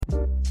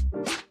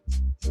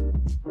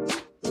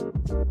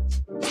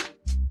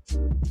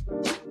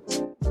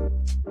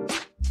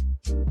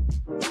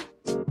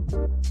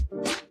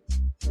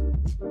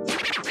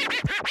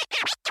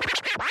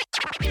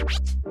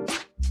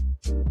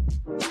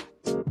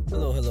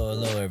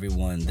Hello,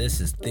 everyone.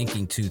 This is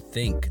Thinking to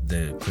Think,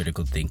 the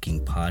critical thinking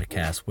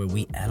podcast where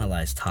we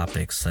analyze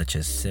topics such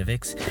as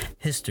civics,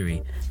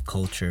 history,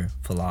 culture,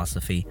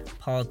 philosophy,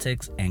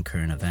 politics, and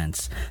current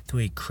events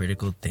through a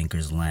critical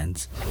thinker's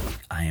lens.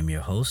 I am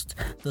your host,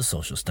 the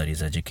social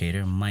studies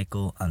educator,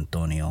 Michael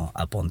Antonio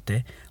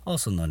Aponte,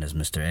 also known as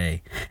Mr.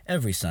 A.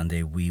 Every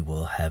Sunday, we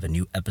will have a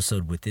new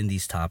episode within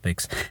these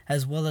topics,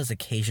 as well as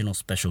occasional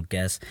special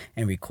guests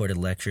and recorded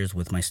lectures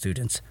with my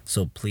students.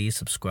 So please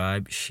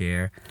subscribe,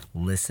 share,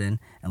 listen,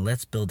 and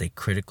let's build a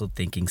critical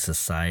thinking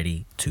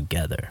society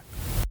together.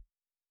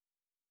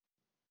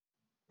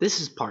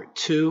 This is part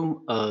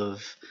 2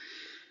 of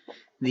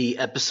the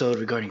episode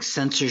regarding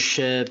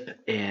censorship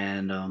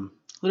and a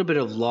little bit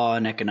of law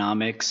and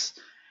economics.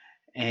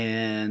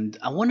 And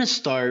I want to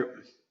start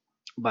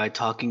by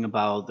talking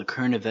about the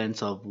current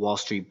events of Wall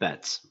Street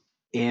bets.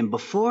 And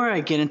before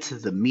I get into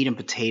the meat and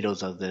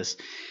potatoes of this,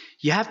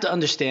 you have to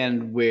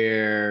understand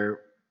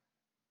where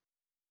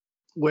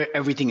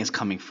everything is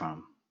coming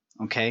from.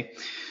 Okay,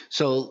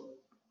 so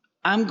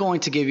I'm going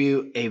to give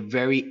you a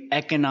very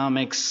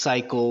economic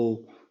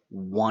cycle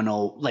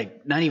 10,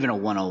 like not even a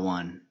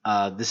 101.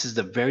 This is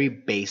the very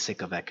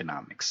basic of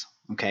economics.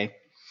 Okay,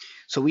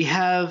 so we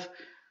have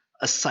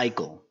a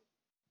cycle,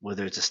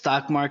 whether it's a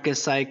stock market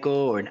cycle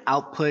or an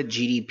output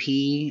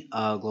GDP,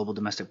 global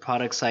domestic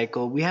product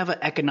cycle. We have an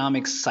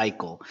economic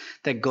cycle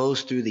that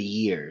goes through the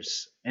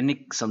years,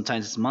 and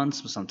sometimes it's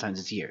months, but sometimes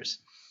it's years.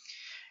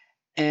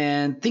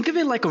 And think of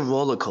it like a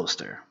roller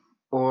coaster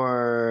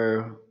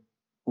or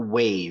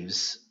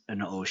waves in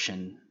the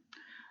ocean.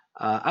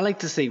 I like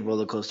to say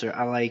roller coaster.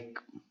 I like,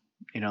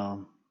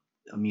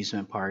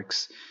 amusement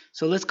parks.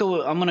 So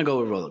I'm going to go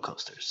with roller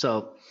coaster.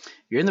 So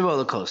you're in the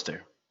roller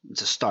coaster.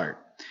 It's a start.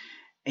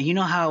 And you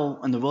know how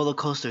when the roller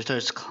coaster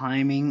starts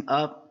climbing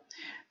up,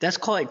 that's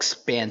called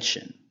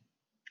expansion.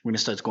 When it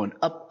starts going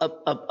up,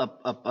 up, up,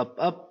 up, up, up,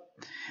 up.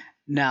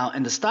 Now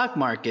in the stock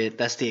market,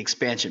 that's the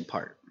expansion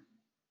part.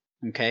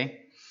 Okay?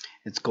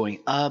 It's going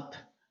up,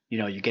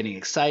 you're getting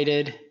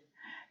excited.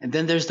 And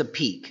then there's the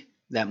peak,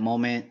 that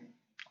moment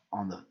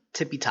on the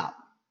tippy top.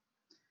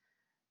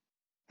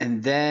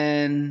 And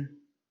then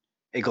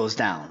it goes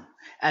down.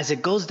 As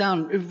it goes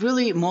down,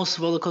 most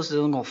roller coasters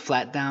don't go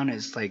flat down.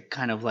 It's like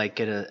kind of like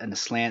in a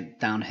slant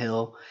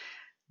downhill.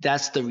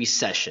 That's the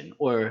recession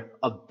or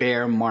a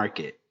bear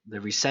market. The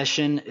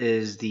recession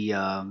is the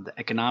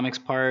economics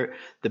part.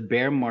 The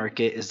bear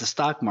market is the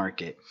stock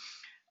market.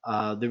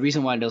 The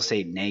reason why they'll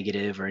say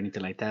negative or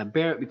anything like that,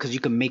 because you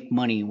can make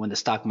money when the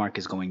stock market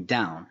is going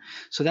down.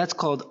 So that's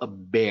called a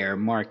bear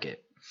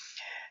market.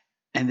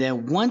 And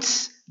then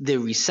once the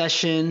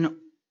recession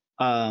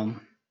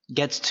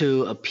gets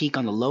to a peak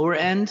on the lower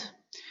end,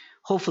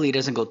 hopefully it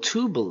doesn't go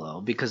too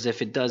below, because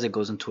if it does, it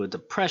goes into a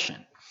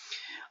depression,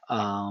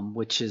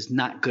 which is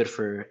not good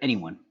for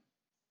anyone.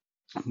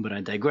 But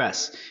I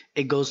digress.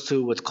 It goes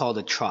to what's called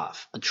a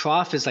trough. A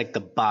trough is like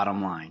the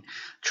bottom line.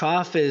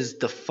 Trough is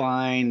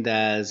defined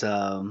as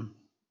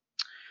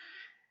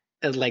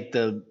like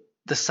the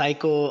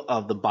cycle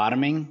of the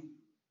bottoming.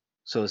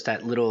 So it's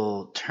that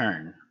little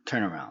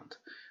turnaround.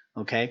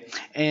 Okay,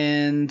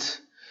 and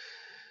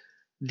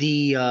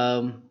the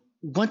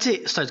once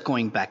it starts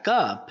going back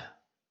up,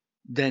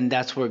 then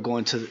that's where we're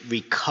going to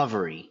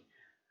recovery,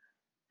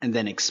 and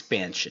then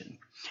expansion,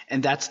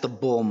 and that's the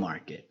bull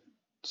market.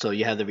 So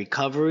you have the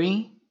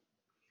recovery.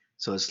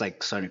 So it's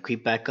like starting to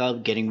creep back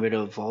up, getting rid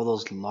of all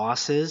those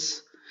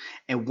losses.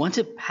 And once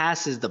it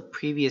passes the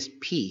previous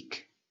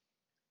peak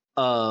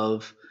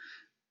of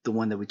the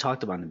one that we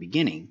talked about in the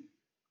beginning,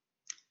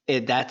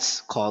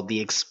 that's called the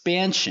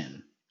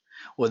expansion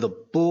or the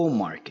bull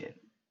market.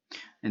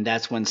 And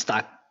that's when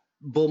stock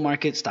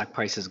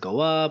prices go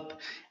up.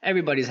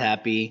 Everybody's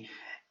happy.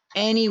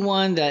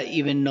 Anyone that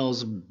even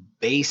knows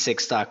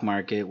basic stock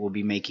market will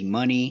be making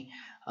money.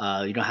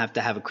 You don't have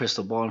to have a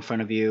crystal ball in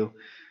front of you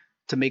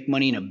to make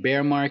money in a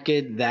bear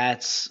market.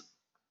 That's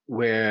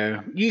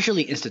where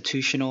usually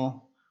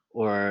institutional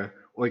or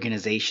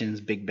organizations,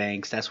 big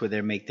banks, that's where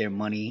they make their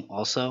money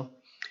also.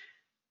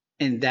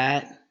 And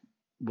that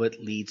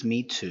what leads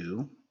me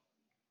to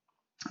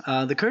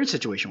the current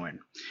situation we're in.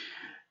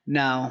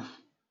 Now,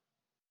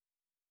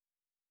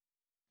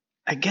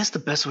 I guess the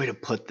best way to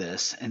put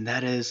this, and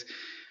that is,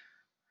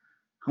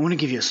 I want to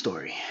give you a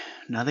story.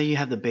 Now that you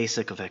have the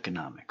basic of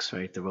economics,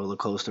 right? The roller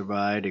coaster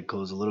ride, it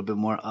goes a little bit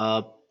more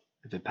up.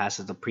 If it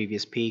passes the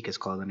previous peak, it's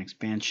called an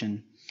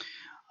expansion.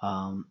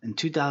 In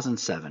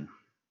 2007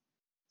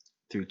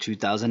 through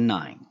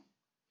 2009,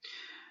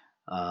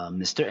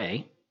 Mr.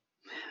 A,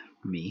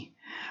 me,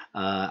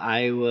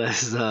 I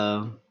was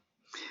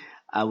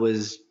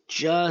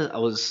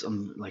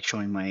like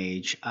showing my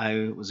age.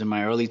 I was in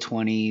my early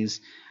 20s,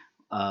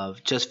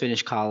 just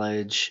finished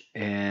college,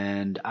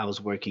 and I was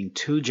working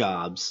 2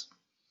 jobs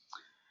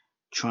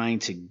trying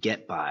to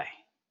get by.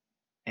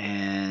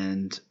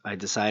 And I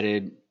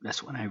decided,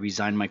 that's when I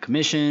resigned my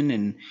commission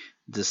and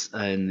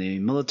in the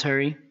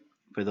military.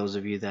 For those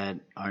of you that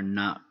are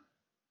not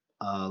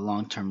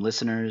long-term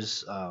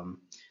listeners,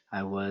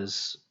 I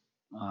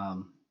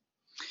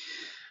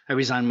I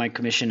resigned my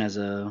commission as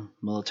a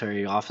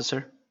military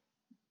officer,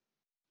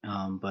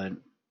 but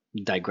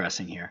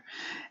digressing here.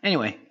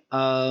 Anyway,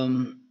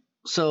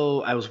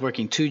 so I was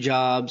working 2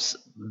 jobs,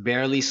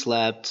 barely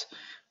slept,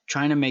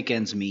 trying to make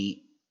ends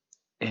meet,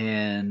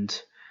 and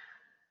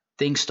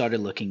things started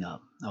looking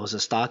up. I was a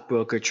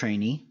stockbroker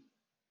trainee,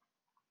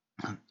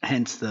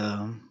 hence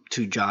the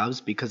 2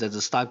 jobs, because as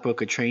a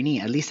stockbroker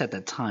trainee, at least at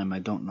that time, I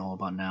don't know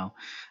about now,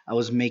 I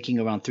was making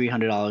around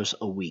 $300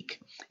 a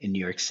week in New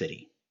York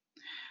City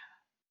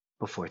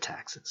before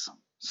taxes.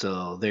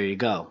 So there you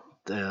go.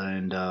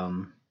 And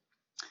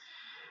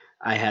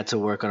I had to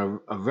work on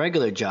a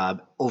regular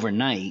job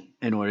overnight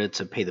in order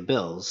to pay the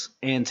bills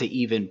and to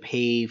even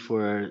pay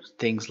for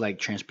things like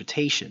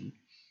transportation,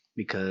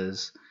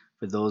 because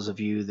for those of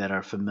you that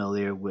are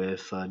familiar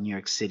with New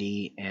York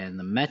City and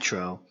the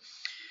metro,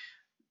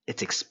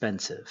 it's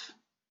expensive.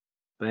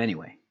 But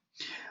anyway,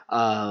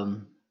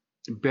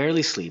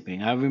 barely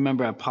sleeping. I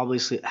remember I probably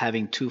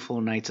having 2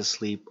 full nights of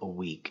sleep a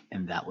week,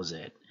 and that was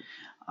it.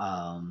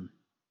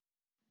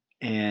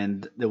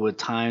 And there were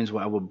times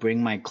where I would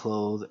bring my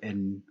clothes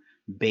and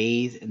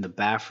bathe in the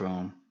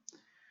bathroom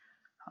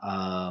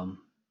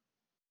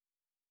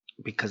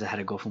because I had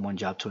to go from one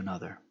job to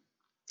another.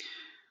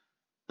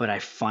 But I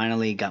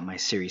finally got my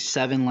Series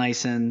 7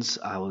 license.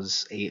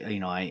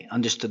 I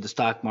understood the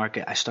stock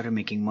market. I started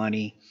making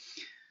money.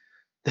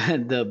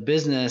 The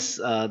business,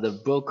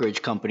 the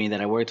brokerage company that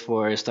I worked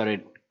for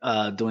started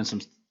doing some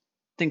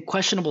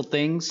questionable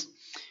things,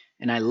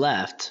 and I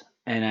left.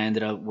 And I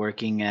ended up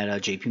working at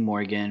JP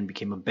Morgan,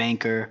 became a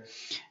banker,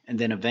 and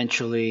then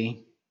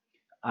eventually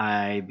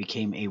I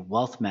became a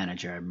wealth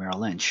manager at Merrill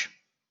Lynch.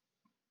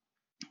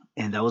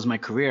 And that was my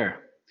career.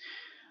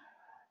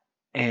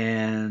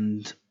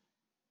 And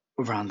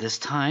around this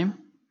time,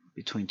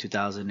 between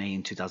 2008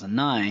 and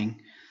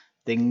 2009,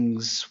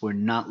 things were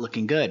not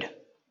looking good.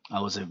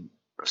 I was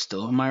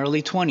still in my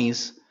early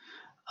 20s,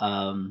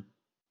 and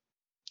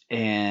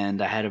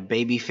I had a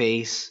baby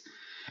face.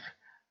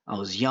 I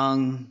was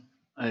young.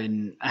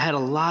 And I had a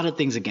lot of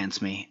things against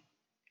me.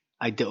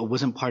 I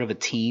wasn't part of a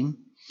team.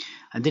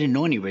 I didn't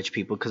know any rich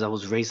people because I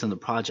was raised on the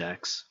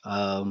projects.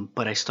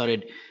 But I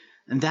started,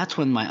 and that's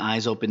when my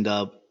eyes opened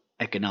up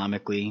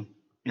economically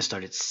and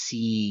started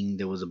seeing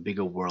there was a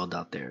bigger world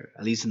out there,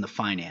 at least in the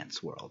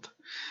finance world.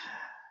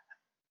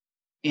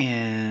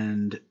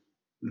 And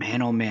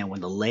man, oh man,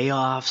 when the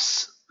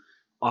layoffs,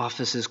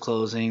 offices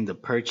closing, the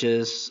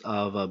purchase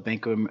of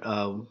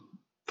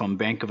from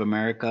Bank of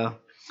America,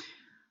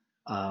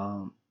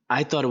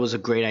 I thought it was a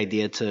great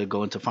idea to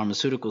go into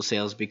pharmaceutical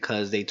sales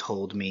because they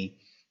told me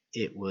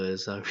it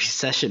was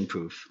recession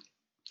proof.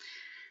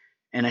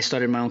 And I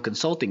started my own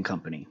consulting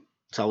company.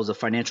 So I was a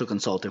financial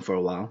consultant for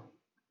a while.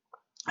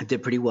 I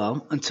did pretty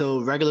well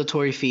until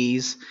regulatory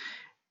fees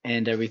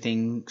and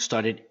everything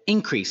started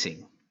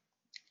increasing.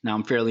 Now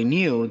I'm fairly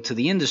new to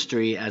the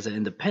industry as an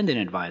independent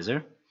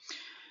advisor,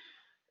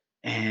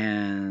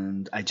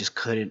 and I just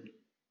couldn't.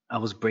 I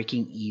was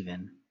breaking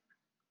even.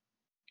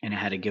 And I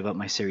had to give up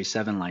my Series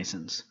 7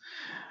 license.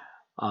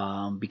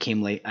 I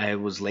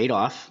was laid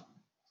off.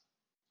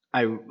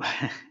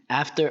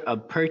 After a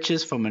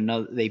purchase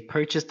from they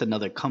purchased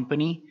another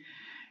company.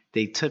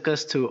 They took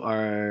us to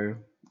our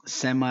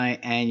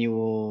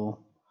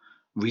semi-annual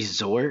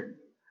resort,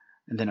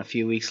 and then a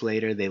few weeks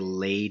later, they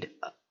laid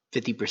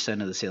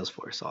 50% of the sales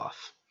force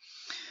off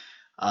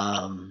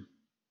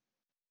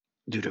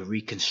due to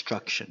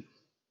reconstruction.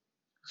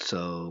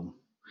 So,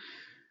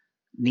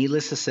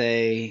 needless to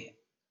say,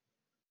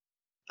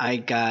 I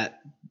got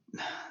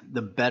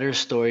the better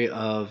story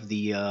of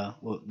the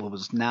what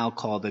was now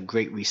called the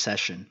Great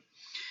Recession.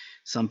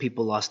 Some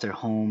people lost their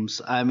homes.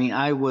 I mean,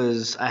 I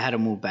had to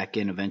move back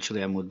in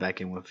eventually. I moved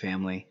back in with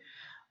family,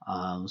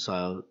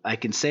 so I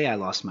can say I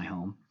lost my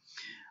home.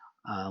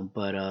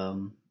 But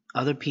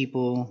other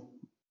people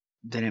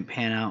didn't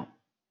pan out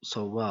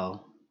so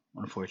well,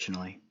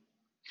 unfortunately.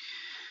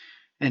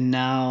 And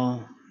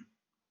now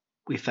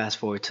we fast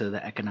forward to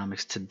the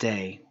economics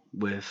today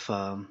with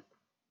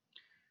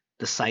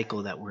the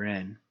cycle that we're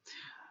in.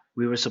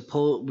 We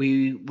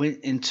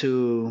went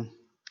into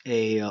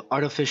a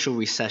artificial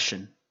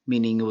recession,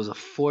 meaning it was a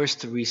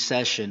forced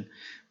recession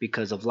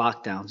because of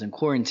lockdowns and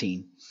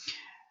quarantine.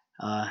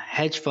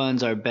 Hedge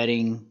funds are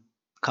betting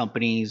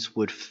companies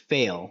would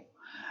fail,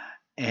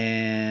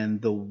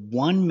 and the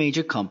one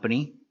major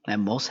company that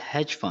most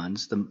hedge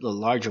funds, the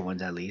larger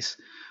ones at least,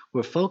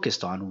 were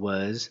focused on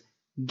was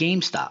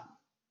GameStop.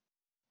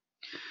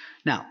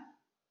 Now,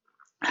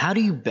 how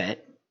do you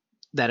bet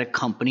that a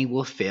company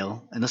will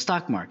fail in the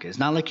stock market? It's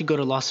not like you go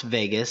to Las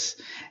Vegas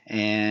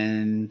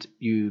and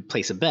you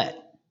place a bet.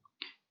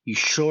 You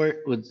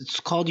short. It's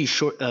called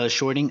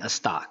shorting a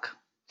stock,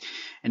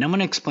 and I'm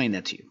going to explain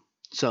that to you.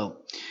 So,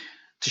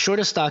 to short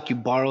a stock, you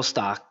borrow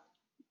stock,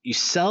 you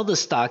sell the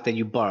stock that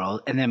you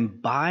borrowed, and then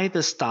buy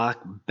the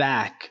stock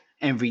back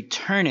and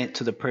return it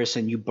to the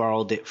person you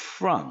borrowed it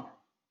from.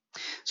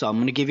 So I'm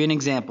going to give you an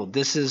example.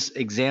 This is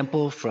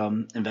example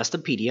from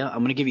Investopedia. I'm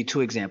going to give you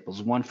 2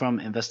 examples, one from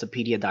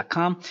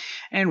Investopedia.com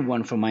and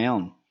one from my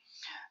own.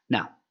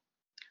 Now,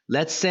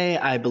 Let's say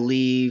I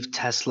believe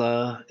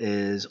Tesla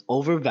is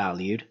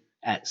overvalued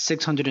at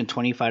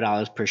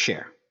 $625 per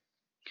share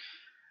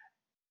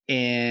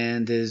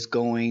and is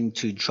going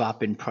to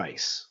drop in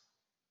price.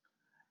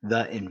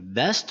 The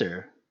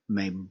investor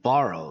may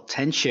borrow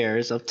 10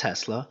 shares of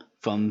Tesla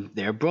from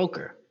their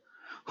broker,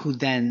 who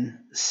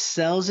then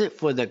sells it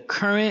for the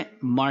current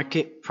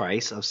market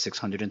price of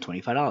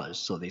 $625.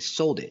 So they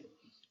sold it.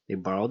 They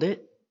borrowed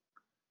it,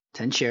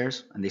 10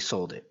 shares, and they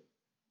sold it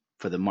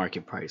for the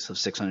market price of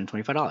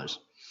 $625.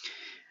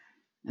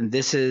 And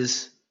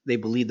they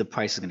believe the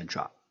price is going to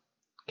drop.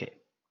 Okay.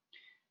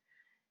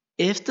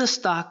 If the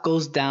stock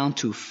goes down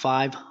to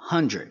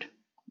 500,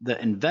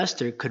 the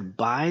investor could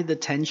buy the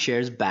 10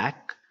 shares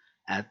back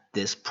at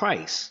this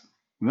price.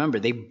 Remember,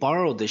 they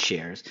borrowed the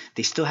shares.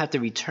 They still have to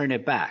return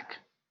it back.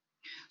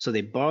 So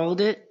they borrowed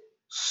it,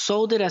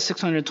 sold it at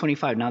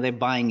 $625. Now they're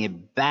buying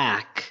it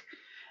back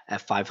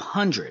at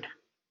 $500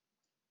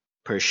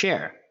 per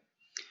share.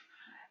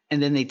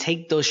 And then they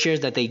take those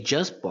shares that they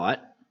just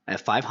bought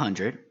at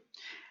 $500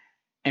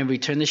 and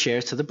return the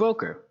shares to the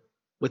broker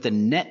with a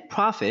net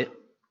profit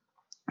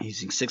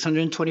using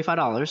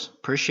 $625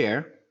 per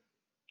share,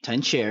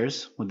 10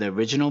 shares when they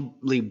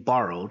originally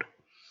borrowed,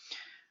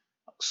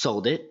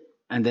 sold it,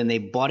 and then they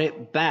bought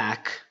it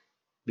back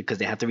because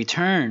they have to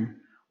return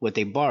what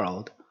they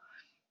borrowed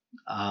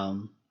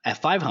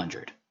at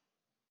 $500.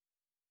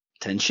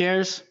 10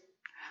 shares.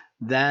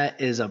 That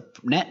is a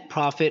net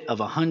profit of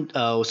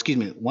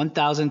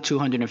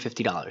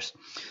 $1,250.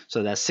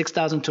 So that's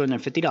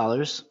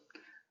 $6,250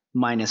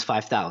 minus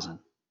 $5,000.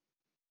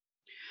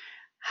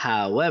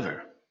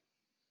 However,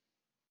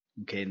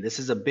 okay, this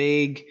is a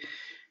big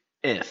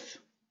if,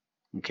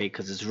 okay,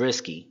 because it's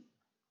risky.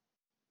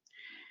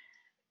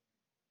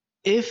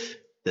 If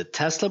the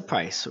Tesla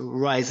price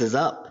rises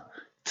up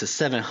to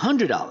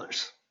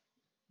 $700,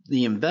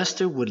 the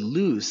investor would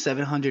lose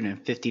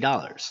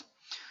 $750.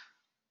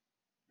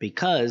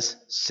 Because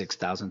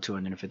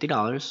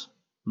 $6,250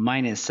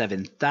 minus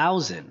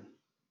 $7,000.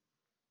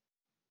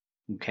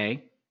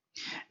 Okay.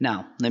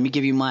 Now, let me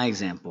give you my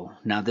example.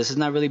 Now, this is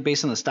not really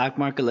based on the stock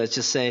market. Let's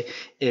just say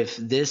if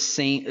the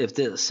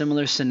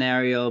similar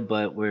scenario,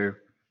 but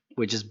we're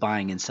just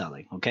buying and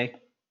selling. Okay.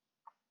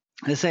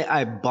 Let's say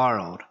I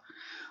borrowed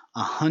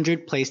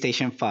 100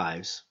 PlayStation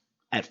 5s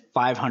at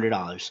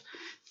 $500,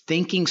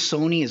 thinking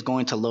Sony is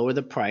going to lower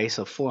the price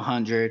of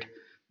 $400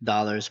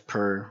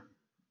 per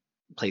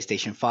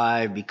PlayStation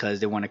 5 because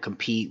they want to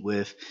compete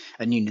with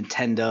a new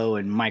Nintendo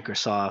and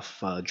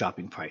Microsoft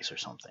dropping price or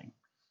something.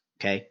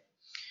 Okay.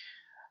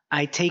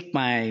 I take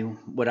my,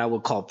 what I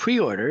would call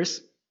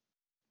pre-orders,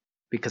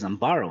 because I'm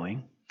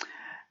borrowing,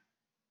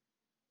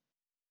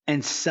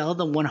 and sell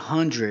the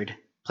 100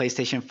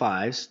 PlayStation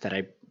 5s that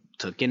I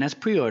took in as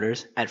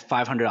pre-orders at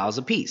 $500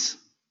 a piece.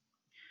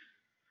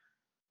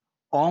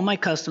 All my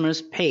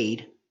customers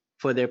paid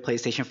for their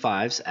PlayStation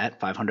 5s at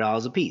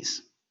 $500 a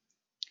piece.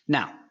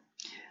 Now,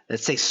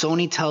 let's say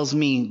Sony tells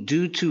me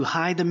due to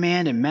high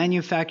demand and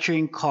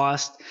manufacturing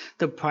cost,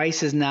 the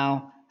price is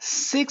now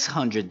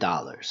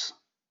 $600.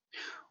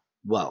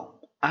 Well,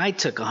 I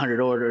took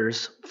 100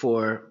 orders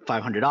for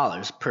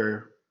 $500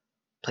 per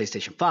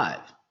PlayStation 5.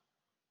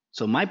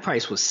 So my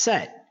price was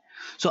set.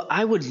 So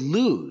I would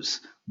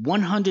lose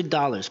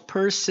 $100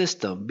 per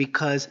system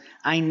because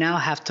I now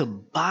have to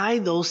buy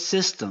those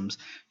systems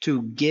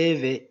to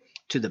give it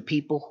to the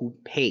people who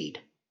paid,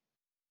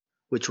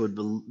 which would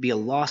be a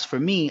loss for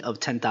me of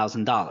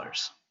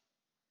 $10,000.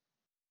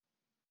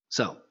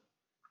 So,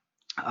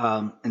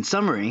 in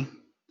summary,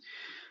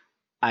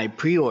 I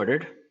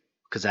pre-ordered,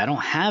 because I don't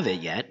have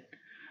it yet,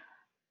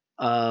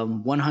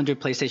 100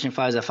 PlayStation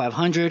 5s at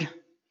 $500,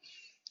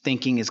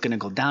 thinking it's going to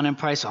go down in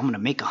price, so I'm going to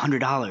make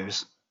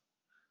 $100,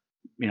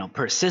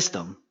 per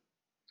system.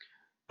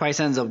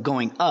 Price ends up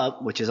going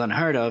up, which is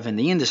unheard of in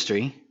the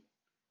industry,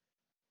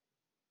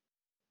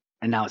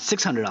 and now it's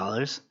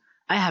 $600.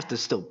 I have to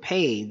still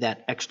pay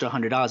that extra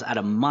 $100 out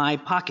of my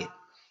pocket.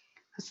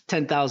 That's a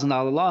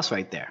 $10,000 loss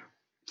right there.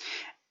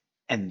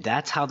 And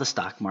that's how the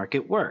stock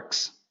market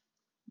works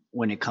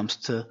when it comes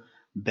to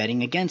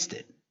betting against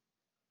it.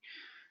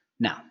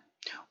 Now,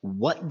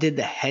 what did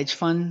the hedge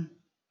fund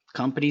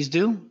companies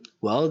do?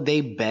 Well,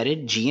 they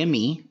betted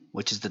GME,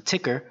 which is the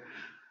ticker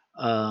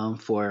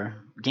for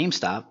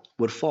GameStop,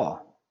 would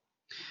fall.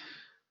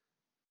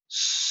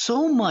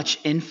 So much,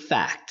 in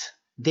fact,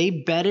 they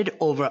betted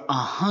over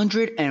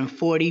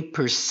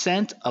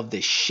 140% of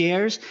the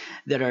shares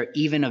that are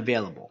even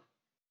available,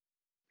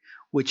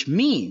 which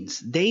means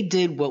they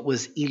did what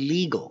was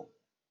illegal,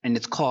 and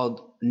it's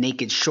called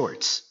naked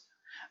shorts,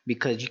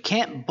 because you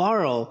can't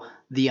borrow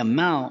the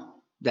amount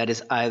that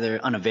is either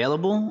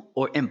unavailable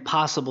or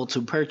impossible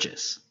to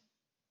purchase.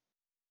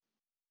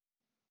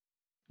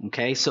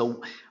 Okay,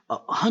 so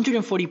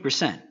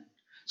 140%.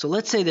 So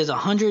let's say there's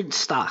 100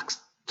 stocks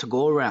to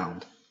go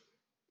around.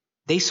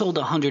 They sold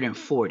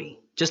 140,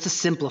 just to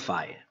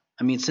simplify it.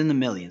 I mean, it's in the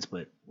millions,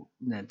 but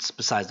that's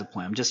besides the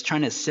point. I'm just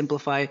trying to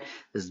simplify it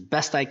as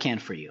best I can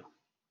for you.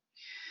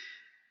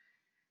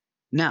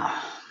 Now,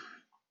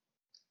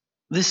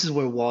 this is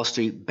where Wall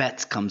Street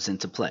Bets comes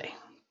into play.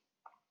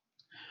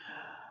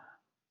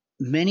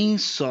 Many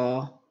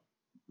saw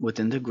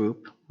within the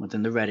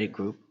Reddit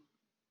group,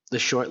 the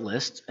short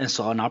list and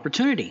saw an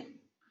opportunity.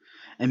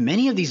 And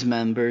many of these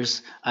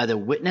members either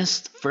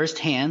witnessed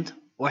firsthand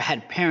or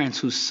had parents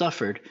who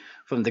suffered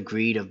from the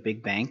greed of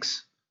big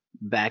banks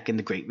back in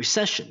the Great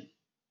Recession.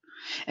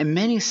 And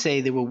many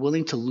say they were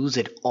willing to lose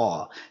it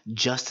all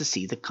just to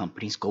see the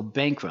companies go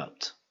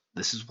bankrupt.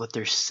 This is what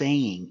they're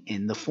saying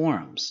in the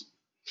forums.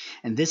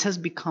 And this has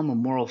become a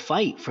moral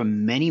fight for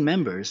many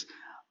members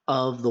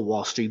of the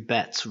Wall Street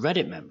Bets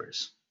Reddit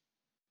members.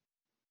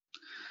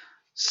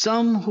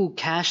 Some who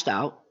cashed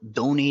out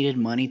donated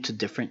money to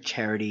different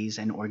charities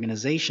and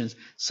organizations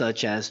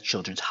such as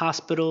children's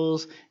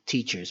hospitals,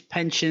 teachers'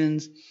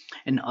 pensions,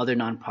 and other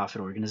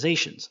nonprofit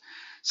organizations.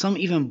 Some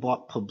even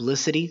bought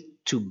publicity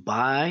to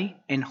buy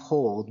and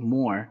hold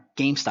more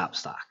GameStop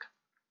stock.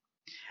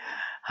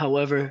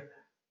 However,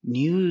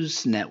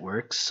 news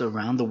networks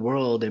around the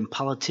world and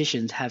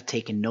politicians have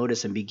taken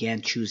notice and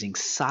began choosing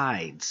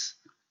sides.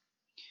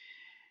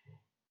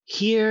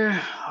 Here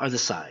are the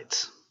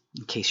sides,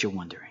 in case you're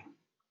wondering.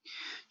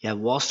 You have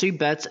Wall Street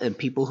Bets and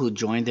people who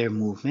joined their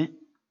movement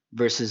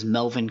versus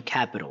Melvin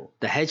Capital,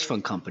 the hedge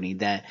fund company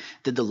that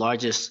did the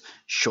largest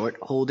short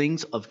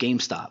holdings of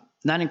GameStop,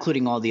 not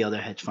including all the other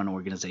hedge fund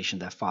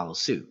organizations that follow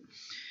suit.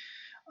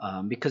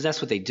 Because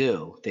that's what they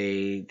do.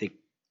 They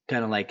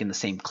kind of like in the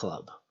same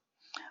club.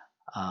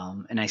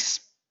 And I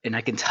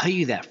can tell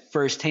you that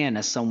firsthand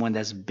as someone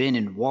that's been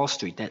in Wall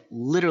Street, that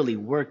literally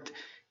worked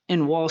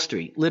in Wall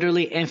Street,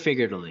 literally and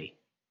figuratively.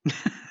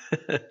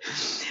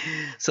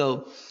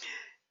 So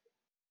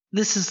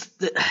this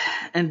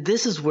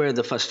is where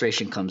the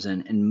frustration comes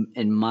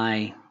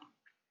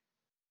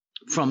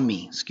from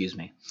me.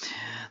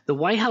 The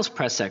White House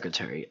press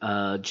secretary,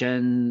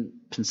 Jen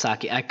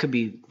Psaki, I could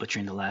be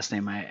butchering the last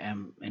name,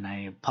 and I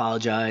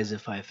apologize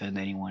if I offend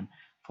anyone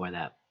for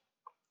that.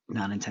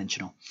 Not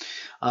intentional.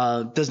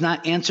 Does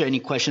not answer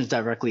any questions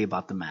directly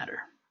about the matter.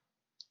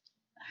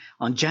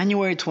 On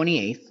January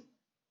 28th,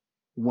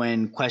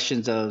 when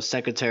questions of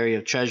Secretary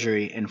of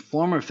Treasury and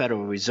former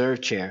Federal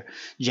Reserve Chair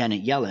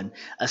Janet Yellen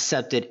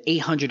accepted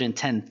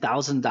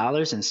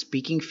 $810,000 in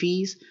speaking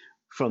fees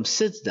from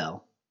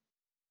Citadel,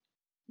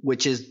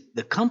 which is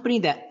the company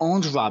that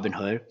owns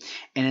Robinhood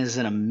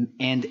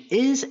and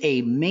is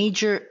a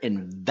major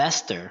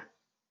investor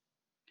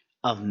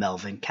of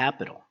Melvin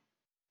Capital.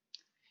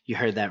 You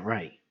heard that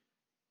right.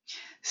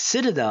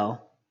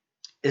 Citadel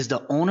is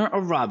the owner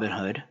of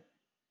Robinhood,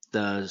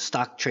 the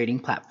stock trading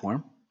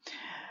platform,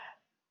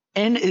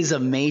 and is a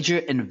major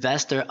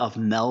investor of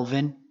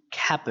Melvin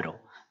Capital,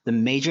 the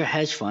major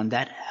hedge fund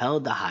that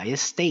held the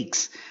highest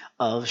stakes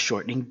of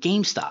shortening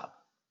GameStop.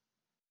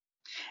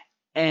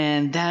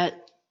 And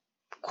that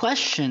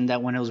question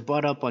that when it was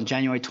brought up on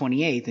January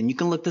 28th, and you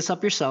can look this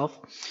up yourself,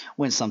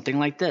 went something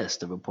like this.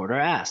 The reporter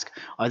asked,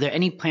 are there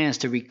any plans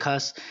to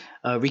recuse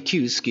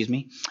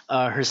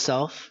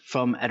herself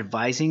from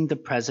advising the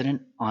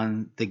president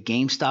on the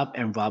GameStop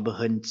and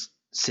Robinhood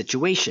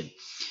situation?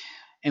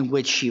 In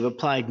which she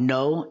replied,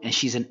 no, and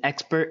she's an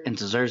expert and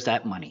deserves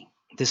that money.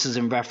 This is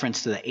in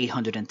reference to the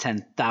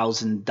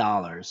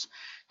 $810,000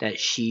 that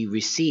she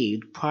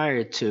received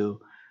prior to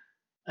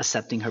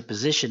accepting her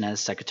position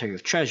as Secretary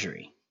of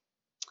Treasury.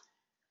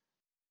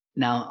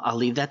 Now, I'll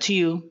leave that to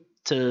you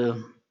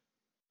to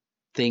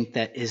think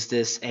that is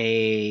this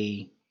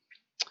a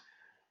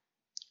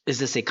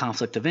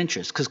conflict of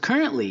interest? Because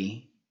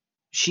currently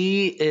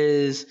she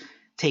is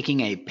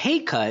taking a pay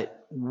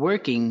cut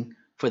working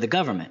for the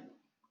government.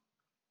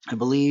 I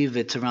believe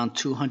it's around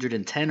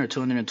 $210,000 or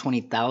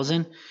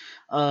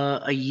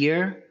 $220,000 a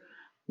year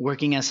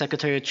working as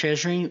Secretary of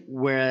Treasury,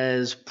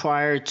 whereas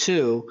prior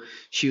to,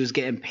 she was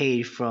getting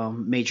paid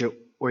from major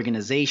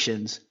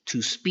organizations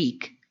to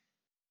speak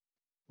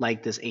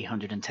like this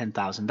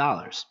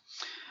 $810,000.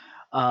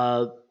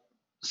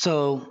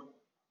 So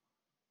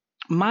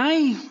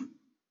my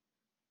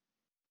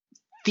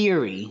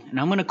theory, and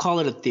I'm going to call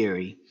it a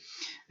theory,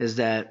 is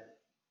that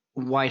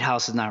White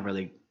House is not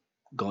really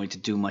going to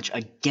do much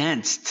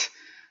against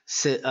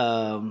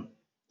Citadel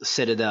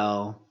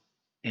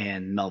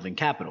and Melvin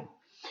Capital,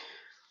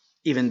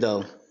 even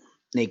though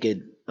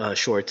naked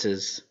shorts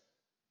is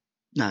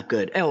not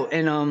good. Oh,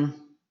 and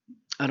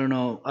I don't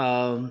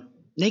know,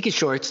 naked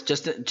shorts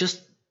just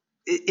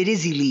it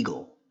is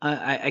illegal.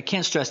 I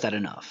can't stress that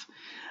enough.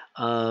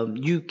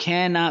 You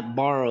cannot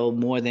borrow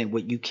more than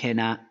what you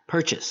cannot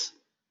purchase.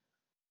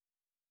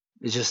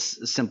 It's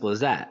just as simple as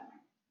that.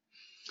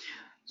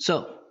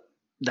 So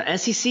the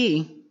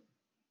SEC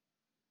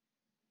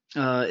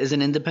is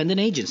an independent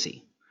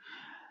agency.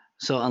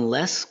 So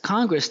unless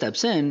Congress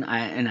steps in,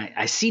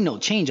 I see no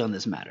change on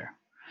this matter.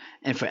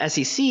 And for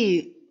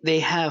SEC, they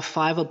have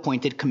 5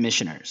 appointed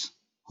commissioners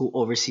who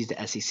oversees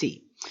the SEC.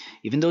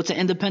 Even though it's an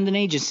independent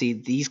agency,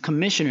 these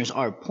commissioners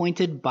are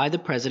appointed by the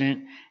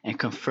president and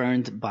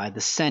confirmed by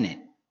the Senate.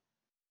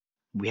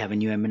 We have a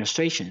new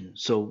administration,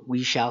 so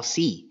we shall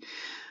see.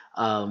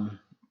 I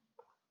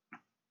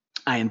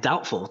am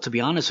doubtful, to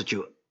be honest with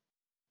you.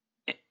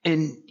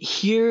 And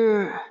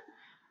here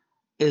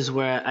is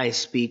where I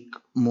speak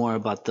more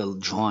about the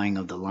drawing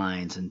of the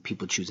lines and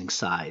people choosing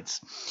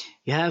sides.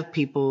 You have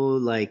people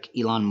like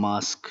Elon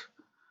Musk,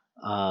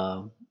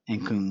 uh,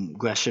 and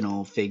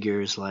congressional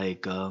figures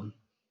like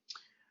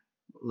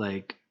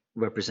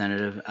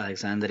Representative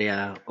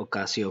Alexandria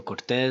Ocasio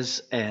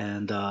Cortez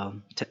and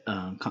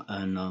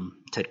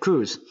Ted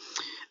Cruz.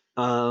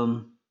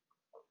 Um,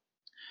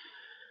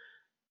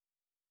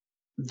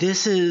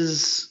 this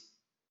is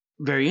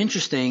very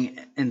interesting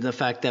in the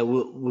fact that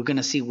we're going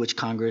to see which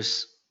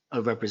Congress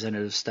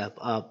representatives step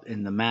up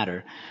in the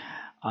matter.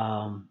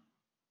 Um,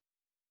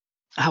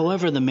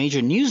 However, the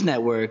major news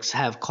networks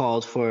have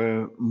called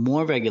for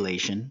more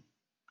regulation,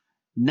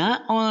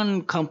 not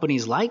on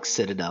companies like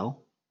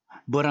Citadel,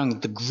 but on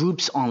the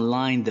groups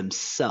online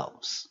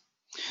themselves.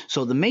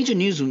 So the major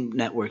news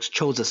networks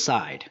chose a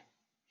side.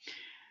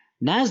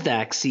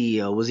 NASDAQ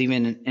CEO was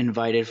even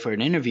invited for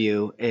an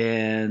interview,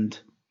 and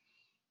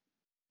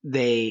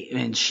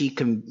she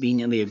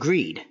conveniently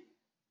agreed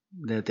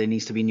that there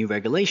needs to be new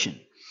regulation.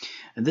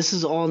 And this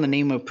is all in the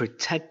name of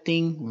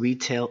protecting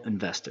retail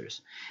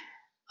investors,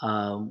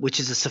 which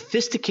is a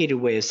sophisticated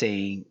way of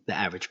saying the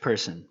average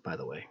person, by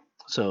the way.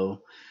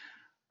 So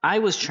I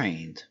was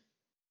trained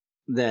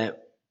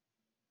that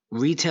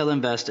retail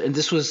investor, and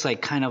this was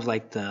like kind of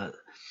like the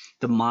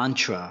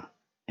mantra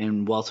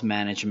in wealth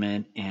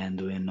management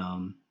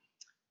and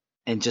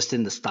just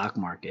in the stock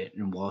market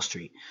in Wall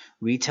Street.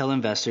 Retail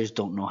investors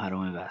don't know how to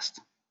invest.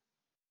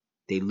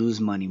 They lose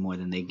money more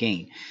than they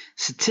gain.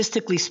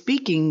 Statistically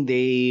speaking,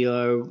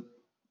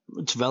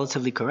 it's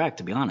relatively correct,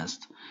 to be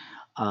honest.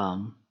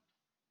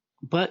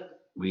 But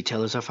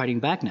retailers are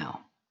fighting back now.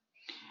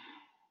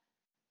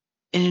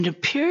 And it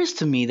appears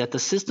to me that the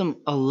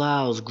system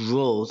allows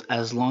growth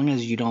as long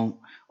as you don't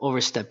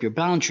overstep your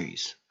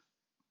boundaries.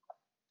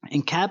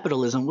 And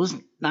capitalism was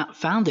not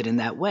founded in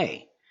that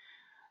way.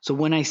 So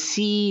when I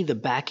see the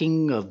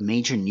backing of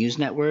major news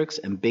networks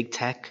and big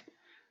tech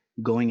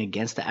going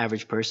against the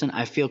average person,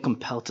 I feel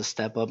compelled to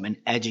step up and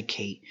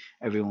educate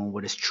everyone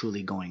what is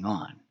truly going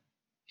on.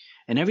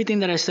 And everything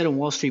that I said on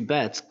Wall Street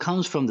Bets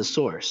comes from the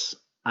source.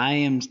 I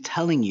am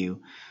telling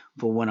you,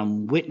 for what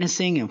I'm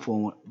witnessing and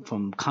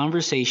from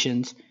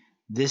conversations,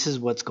 this is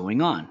what's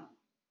going on.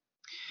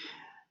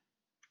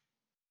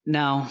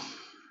 Now,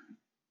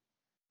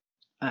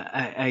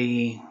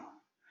 I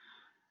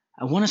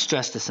want to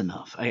stress this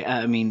enough.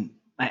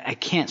 I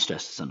can't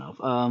stress this enough.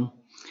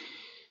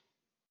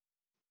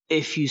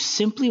 If you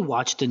simply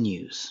watch the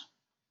news,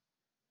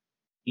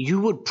 you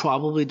would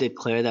probably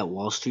declare that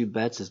Wall Street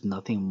Bets is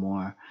nothing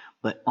more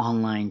but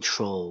online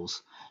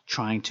trolls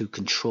trying to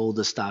control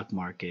the stock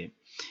market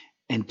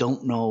and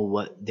don't know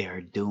what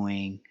they're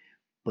doing,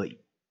 but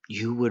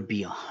you would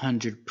be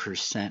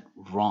 100%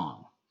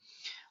 wrong.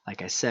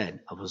 Like I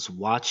said,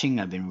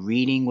 I've been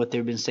reading what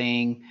they've been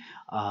saying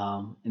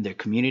in their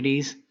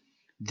communities.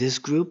 This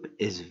group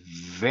is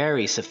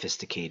very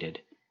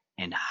sophisticated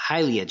and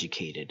highly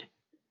educated,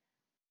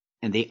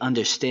 and they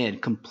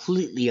understand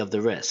completely of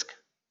the risk.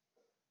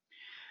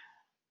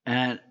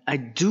 And I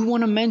do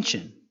want to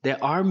mention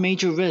there are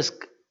major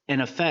risks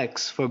and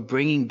effects for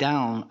bringing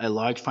down a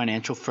large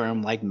financial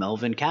firm like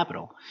Melvin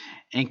Capital,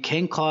 and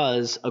can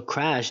cause a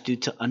crash due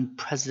to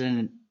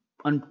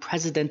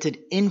unprecedented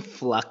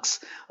influx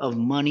of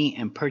money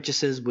and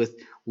purchases with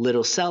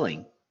little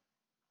selling.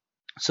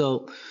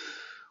 So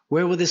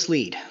where will this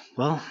lead?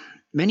 Well,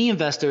 many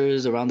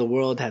investors around the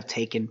world have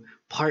taken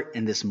part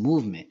in this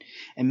movement,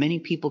 and many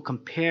people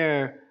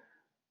compare,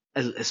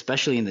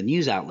 especially in the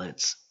news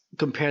outlets,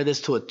 compare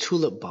this to a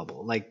tulip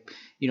bubble. Like,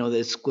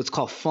 it's what's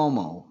called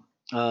FOMO,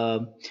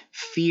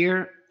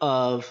 fear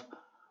of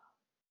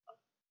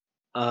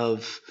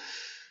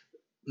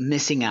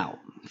missing out,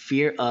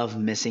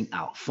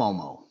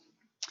 FOMO.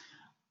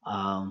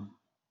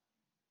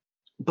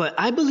 But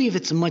I believe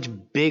it's much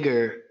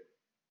bigger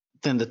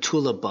than the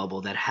tulip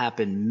bubble that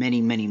happened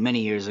many, many,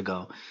 many years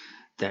ago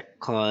that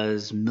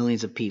caused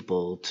millions of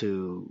people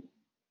to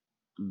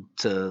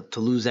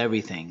lose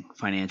everything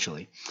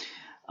financially.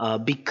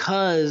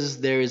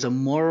 Because there is a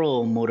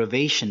moral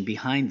motivation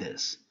behind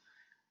this.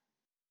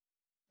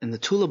 And the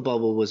tulip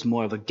bubble was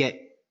more of a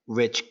get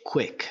rich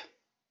quick.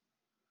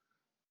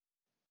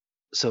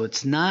 So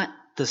it's not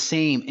the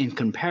same in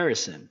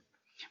comparison,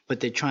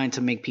 but they're trying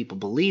to make people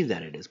believe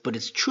that it is. But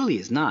it truly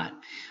is not.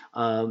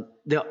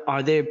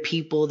 There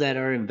people that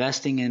are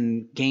investing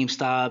in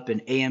GameStop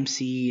and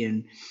AMC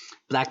and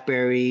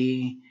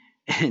BlackBerry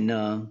and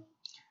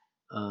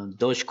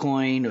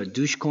Dogecoin or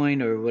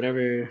Douchecoin or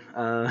whatever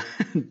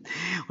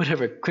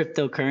whatever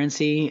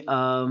cryptocurrency.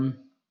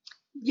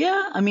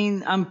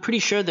 I'm pretty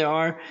sure there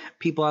are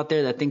people out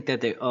there that think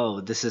that it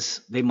all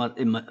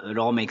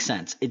makes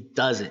sense. It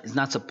doesn't. It's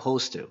not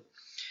supposed to.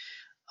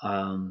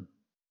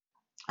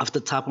 Off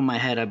the top of my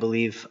head, I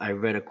believe I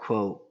read a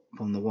quote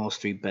from the Wall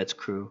Street Bets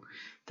crew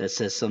that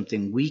says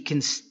something: we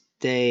can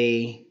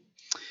stay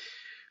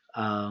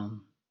I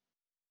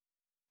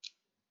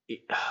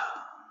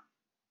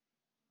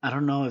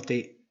don't know if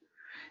they.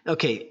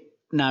 Okay,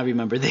 now I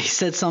remember they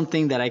said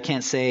something that I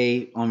can't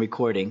say on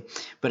recording,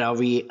 but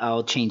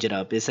I'll change it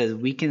up. It says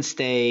we can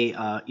stay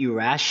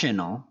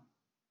irrational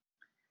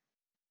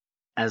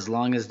as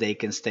long as they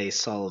can stay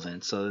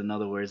solvent. So in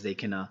other words, they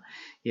can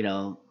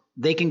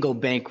they can go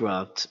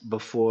bankrupt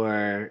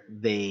before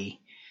they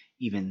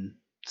even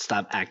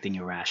stop acting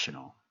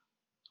irrational.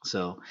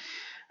 So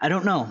I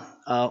don't know.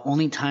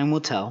 Only time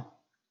will tell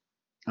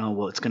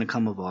what's going to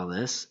come of all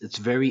this. It's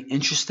very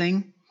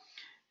interesting,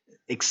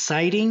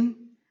 exciting,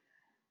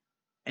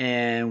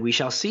 and we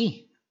shall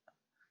see.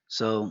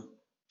 So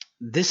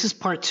this is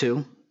part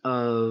 2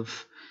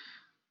 of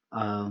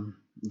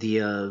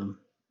the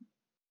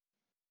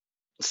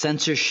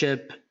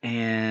censorship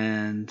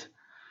and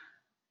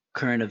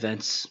current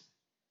events.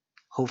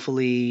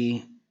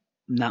 Hopefully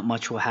not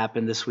much will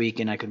happen this week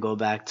and I could go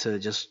back to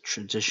just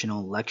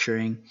traditional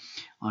lecturing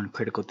on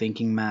critical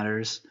thinking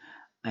matters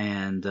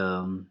and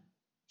go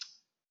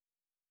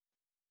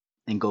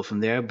from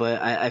there.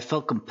 But I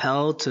felt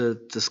compelled to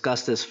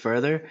discuss this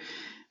further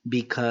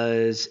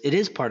because it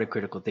is part of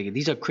critical thinking.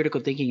 These are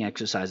critical thinking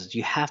exercises.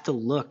 You have to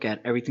look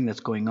at everything that's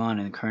going on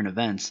in current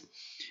events,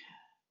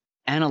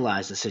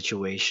 analyze the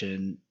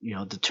situation,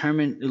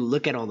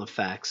 look at all the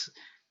facts,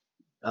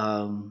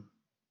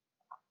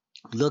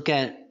 look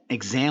at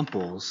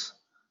examples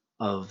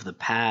of the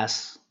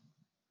past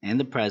and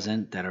the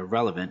present that are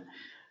relevant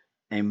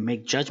and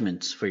make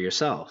judgments for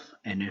yourself.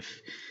 And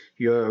if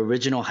your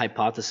original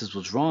hypothesis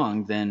was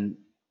wrong, then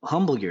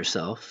humble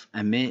yourself,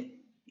 admit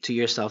to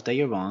yourself that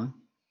you're wrong,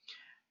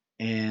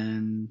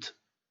 and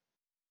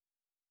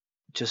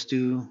just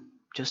do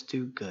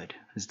good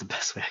is the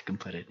best way I can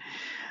put it.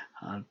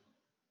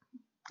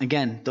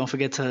 Again, don't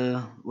forget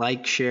to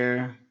like,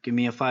 share, give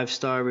me a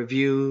 5-star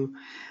review.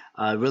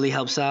 It really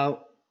helps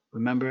out.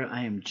 Remember,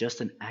 I am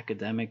just an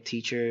academic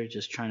teacher,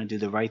 just trying to do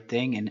the right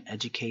thing and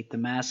educate the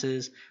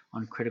masses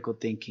on critical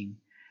thinking.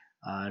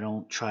 I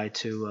don't try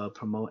to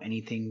promote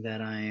anything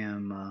that I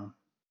am,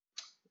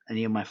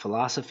 any of my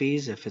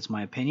philosophies. If it's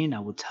my opinion, I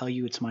will tell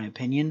you it's my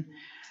opinion.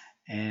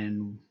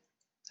 And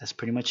that's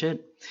pretty much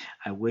it.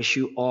 I wish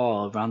you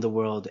all around the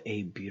world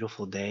a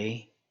beautiful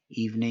day,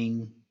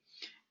 evening,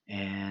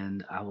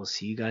 and I will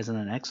see you guys on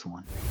the next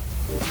one.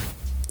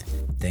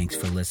 Thanks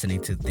for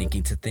listening to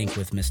Thinking to Think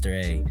with Mr.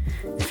 A.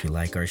 If you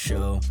like our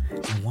show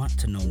and want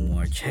to know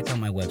more, check out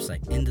my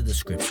website in the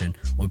description,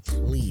 or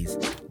please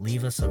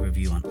leave us a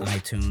review on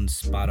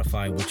iTunes,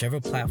 Spotify, whichever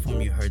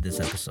platform you heard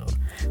this episode.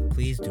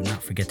 Please do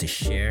not forget to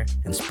share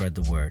and spread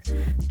the word.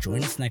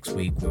 Join us next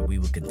week where we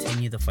will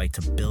continue the fight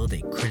to build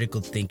a critical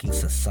thinking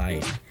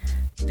society.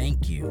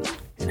 Thank you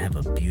and have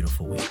a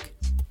beautiful week.